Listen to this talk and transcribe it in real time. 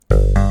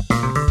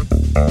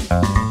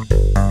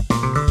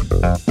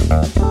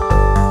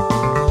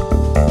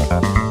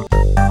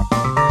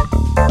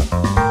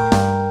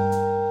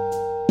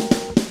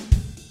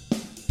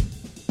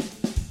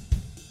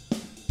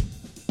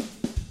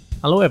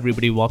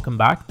everybody. Welcome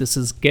back. This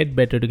is Get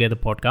Better Together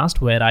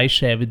podcast, where I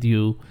share with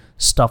you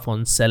stuff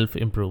on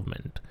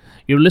self-improvement.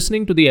 You're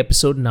listening to the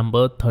episode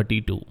number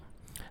 32.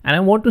 And I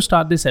want to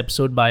start this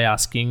episode by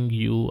asking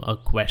you a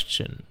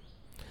question.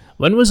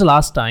 When was the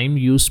last time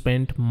you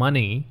spent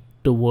money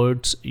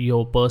towards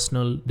your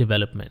personal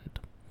development?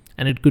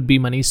 And it could be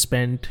money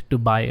spent to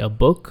buy a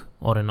book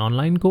or an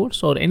online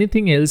course or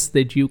anything else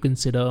that you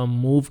consider a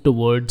move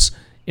towards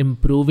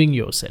improving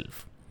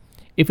yourself.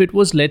 If it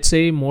was, let's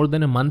say, more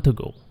than a month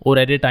ago or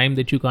at a time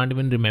that you can't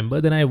even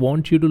remember, then I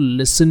want you to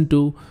listen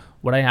to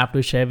what I have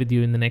to share with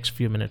you in the next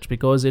few minutes,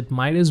 because it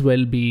might as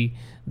well be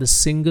the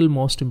single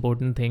most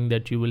important thing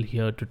that you will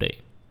hear today.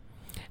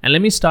 And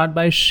let me start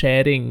by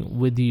sharing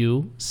with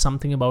you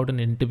something about an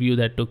interview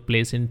that took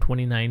place in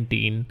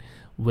 2019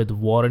 with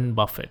Warren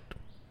Buffett.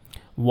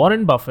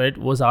 Warren Buffett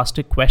was asked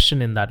a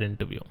question in that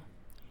interview.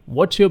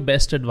 What's your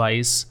best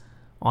advice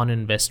on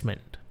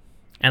investment?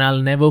 And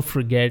I'll never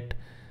forget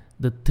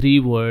the 3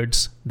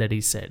 words that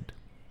he said.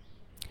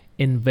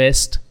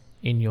 Invest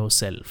in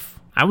yourself.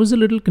 I was a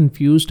little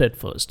confused at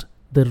first.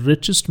 The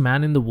richest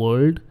man in the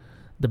world,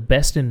 the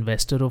best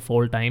investor of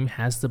all time,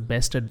 has the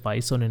best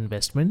advice on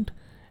investment,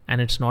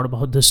 and it's not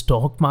about the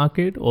stock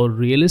market or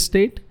real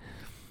estate.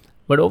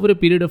 But over a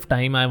period of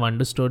time, I've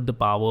understood the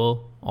power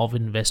of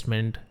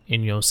investment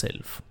in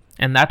yourself.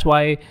 And that's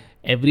why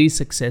every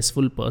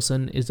successful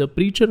person is a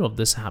preacher of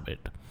this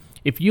habit.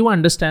 If you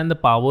understand the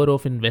power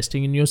of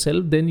investing in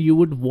yourself, then you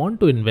would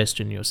want to invest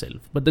in yourself.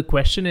 But the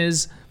question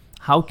is,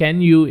 how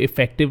can you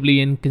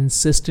effectively and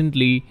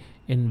consistently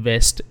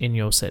invest in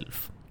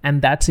yourself?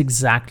 And that's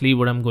exactly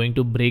what I'm going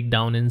to break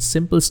down in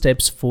simple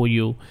steps for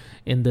you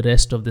in the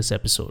rest of this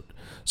episode.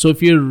 So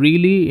if you're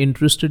really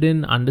interested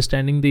in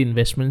understanding the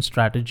investment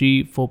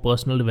strategy for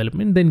personal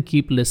development, then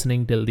keep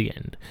listening till the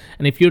end.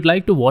 And if you'd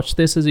like to watch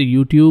this as a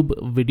YouTube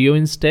video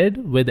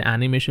instead with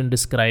animation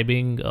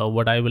describing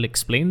what I will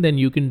explain, then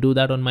you can do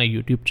that on my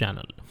YouTube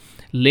channel.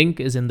 Link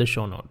is in the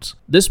show notes.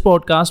 This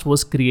podcast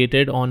was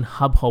created on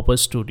Hubhopper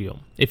Studio.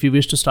 If you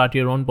wish to start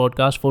your own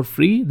podcast for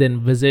free, then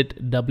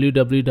visit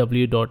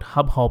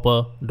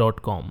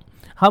www.hubhopper.com.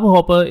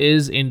 Hubhopper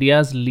is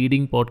India's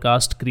leading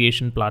podcast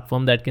creation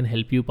platform that can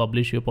help you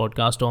publish your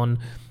podcast on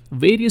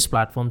various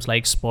platforms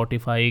like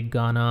Spotify,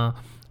 Gaana,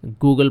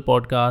 Google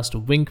Podcast,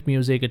 Wink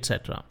Music,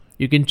 etc.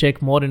 You can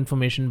check more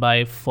information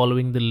by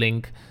following the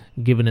link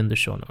given in the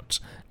show notes.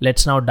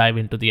 Let's now dive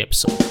into the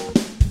episode.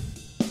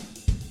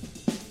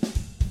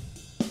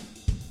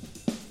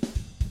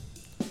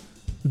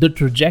 The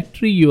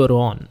trajectory you are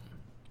on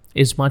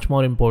is much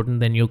more important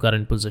than your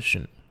current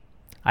position.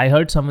 I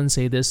heard someone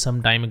say this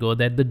some time ago,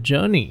 that the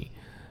journey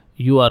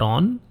you are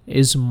on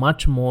is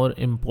much more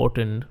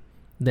important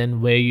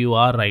than where you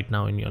are right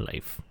now in your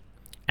life.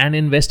 And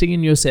investing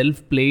in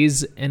yourself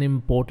plays an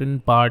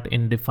important part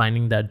in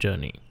defining that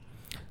journey.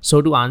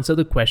 So to answer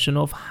the question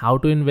of how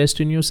to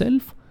invest in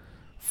yourself,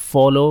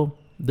 follow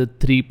the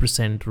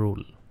 3%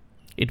 rule.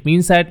 It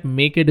means that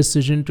make a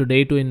decision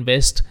today to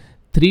invest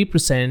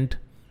 3%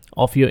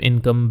 of your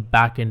income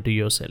back into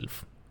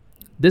yourself.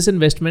 This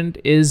investment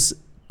is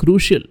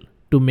crucial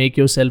to make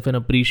yourself an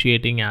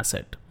appreciating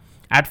asset.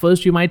 At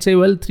first, you might say,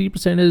 well,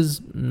 3%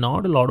 is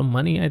not a lot of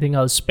money. I think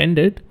I'll spend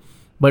it.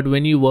 But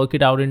when you work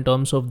it out in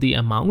terms of the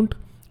amount,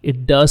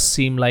 it does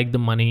seem like the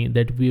money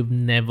that we've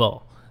never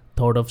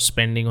thought of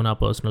spending on our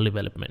personal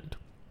development.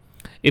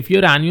 If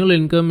your annual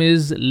income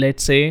is,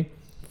 let's say,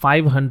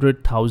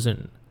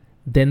 500,000,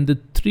 then the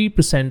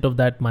 3% of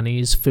that money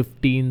is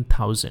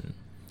 15,000.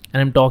 And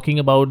I'm talking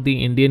about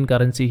the Indian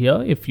currency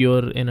here. If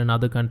you're in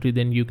another country,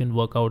 then you can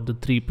work out the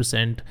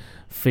 3%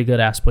 figure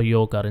as per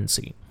your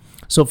currency.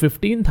 So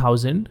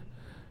 15,000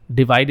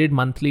 divided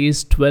monthly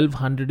is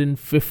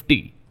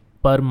 1,250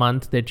 per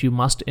month that you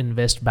must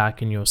invest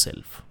back in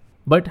yourself.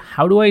 But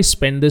how do I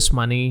spend this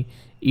money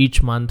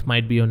each month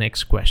might be your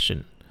next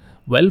question.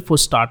 Well, for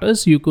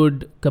starters, you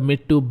could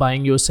commit to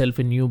buying yourself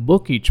a new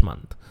book each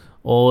month,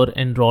 or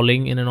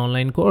enrolling in an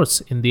online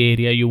course in the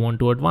area you want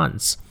to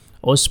advance,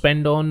 or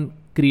spend on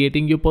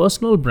creating your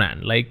personal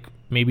brand, like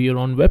maybe your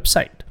own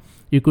website.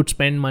 You could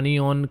spend money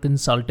on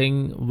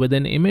consulting with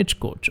an image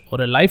coach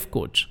or a life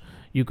coach.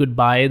 You could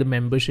buy the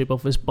membership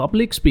of a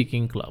public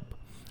speaking club.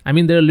 I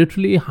mean, there are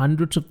literally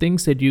hundreds of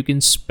things that you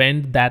can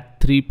spend that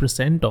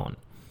 3% on.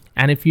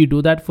 And if you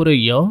do that for a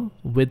year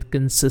with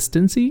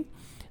consistency,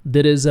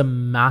 there is a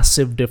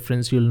massive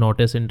difference you'll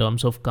notice in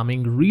terms of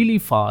coming really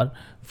far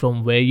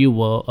from where you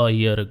were a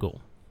year ago.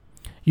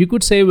 You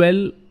could say,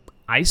 well,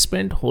 I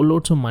spent whole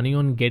loads of money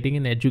on getting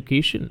an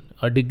education,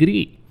 a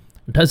degree.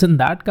 Doesn't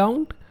that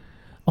count?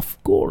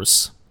 Of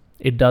course,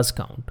 it does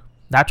count.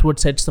 That's what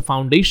sets the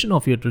foundation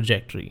of your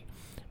trajectory.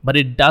 But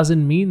it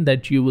doesn't mean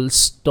that you will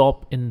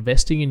stop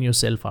investing in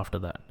yourself after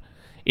that.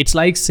 It's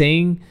like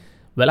saying,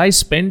 well, I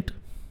spent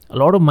a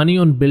lot of money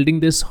on building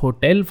this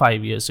hotel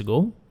 5 years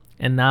ago,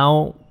 and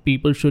now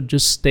people should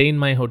just stay in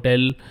my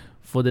hotel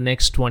for the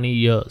next 20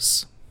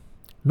 years.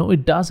 No,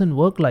 it doesn't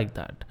work like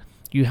that.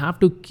 You have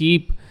to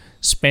keep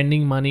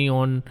spending money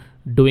on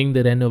doing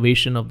the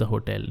renovation of the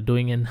hotel,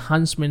 doing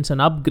enhancements and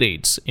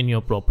upgrades in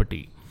your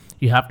property.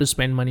 You have to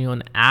spend money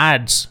on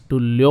ads to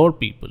lure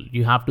people.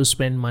 You have to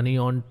spend money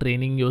on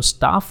training your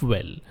staff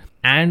well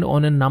and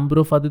on a number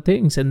of other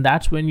things. And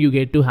that's when you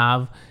get to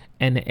have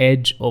an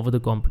edge over the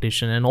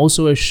competition and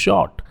also a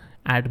shot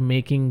at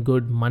making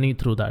good money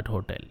through that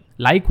hotel.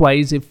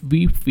 Likewise, if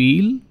we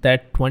feel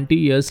that 20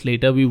 years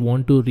later we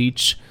want to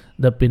reach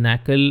the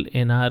pinnacle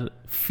in our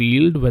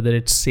field, whether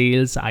it's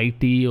sales,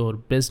 IT, or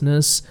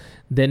business,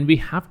 then we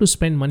have to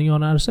spend money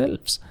on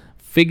ourselves.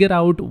 Figure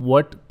out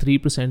what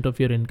 3% of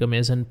your income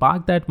is and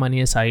park that money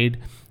aside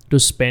to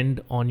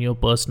spend on your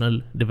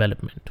personal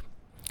development.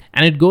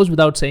 And it goes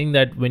without saying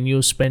that when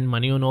you spend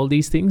money on all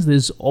these things,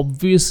 there's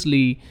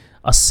obviously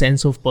a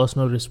sense of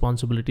personal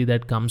responsibility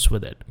that comes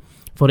with it.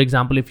 For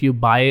example, if you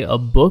buy a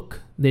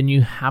book, then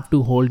you have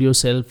to hold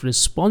yourself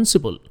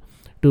responsible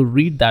to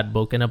read that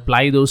book and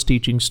apply those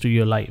teachings to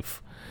your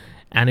life.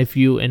 And if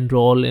you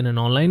enroll in an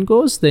online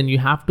course, then you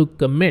have to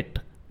commit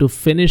to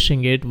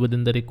finishing it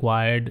within the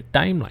required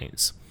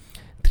timelines.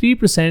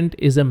 3%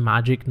 is a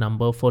magic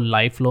number for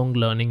lifelong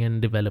learning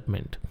and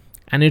development.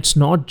 And it's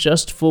not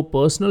just for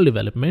personal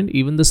development.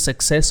 Even the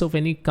success of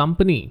any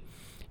company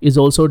is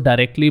also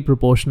directly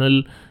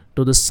proportional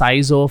to the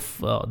size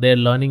of their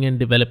learning and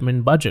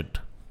development budget,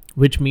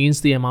 which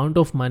means the amount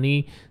of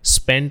money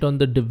spent on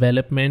the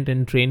development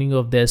and training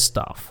of their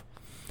staff.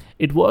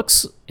 It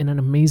works in an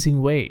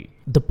amazing way.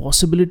 The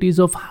possibilities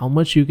of how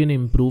much you can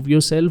improve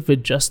yourself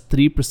with just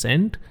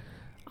 3%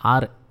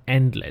 are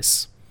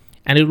endless.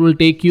 And it will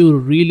take you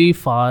really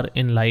far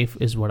in life,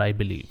 is what I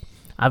believe.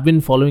 I've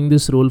been following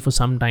this rule for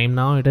some time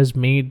now. It has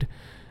made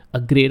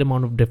a great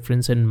amount of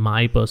difference in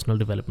my personal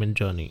development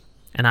journey.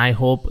 And I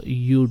hope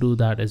you do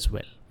that as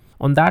well.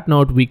 On that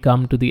note, we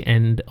come to the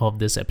end of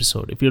this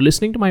episode. If you're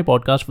listening to my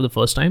podcast for the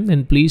first time,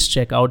 then please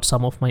check out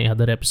some of my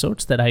other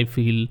episodes that I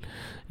feel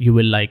you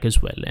will like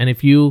as well. And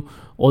if you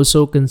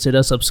also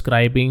consider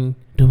subscribing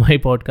to my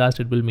podcast,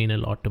 it will mean a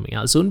lot to me.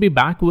 I'll soon be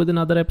back with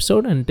another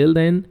episode. Until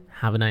then,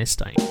 have a nice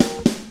time.